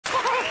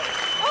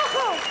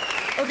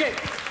Okay,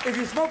 if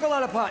you smoke a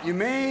lot of pot, you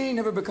may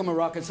never become a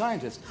rocket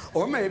scientist.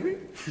 Or maybe.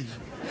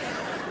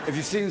 If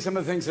you've seen some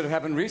of the things that have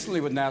happened recently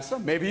with NASA,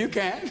 maybe you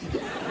can.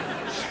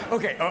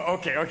 Okay,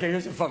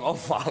 here's a fun. Oh,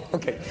 fuck.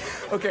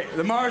 Okay,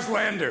 the Mars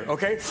lander,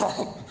 okay?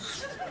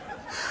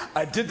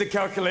 I did the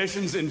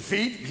calculations in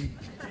feet,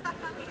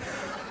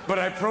 but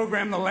I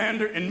programmed the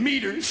lander in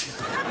meters.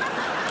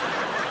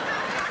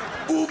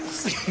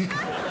 Oops.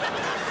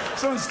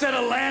 So instead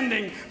of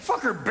landing,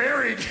 fucker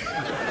buried.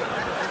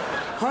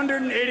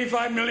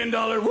 $185 million,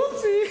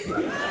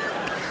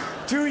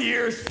 whoopsie. 2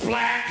 years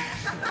flat.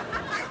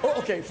 Oh,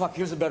 okay, fuck,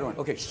 here's a better one.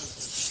 Okay.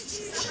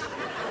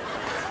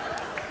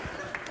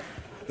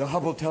 The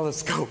Hubble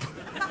telescope.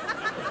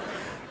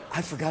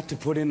 I forgot to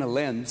put in a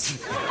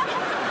lens.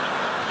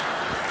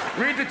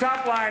 Read the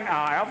top line.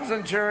 Alpha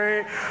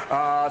Centauri,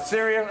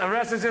 Sirius, the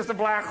rest is just a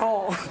black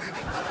hole.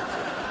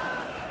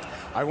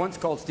 I once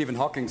called Stephen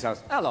Hawking's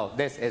house. Hello,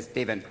 this is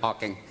Stephen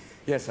Hawking.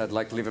 Yes, I'd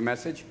like to leave a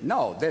message.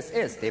 No, this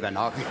is Stephen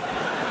Hawking.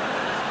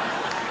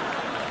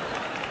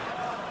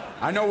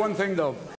 I know one thing, though.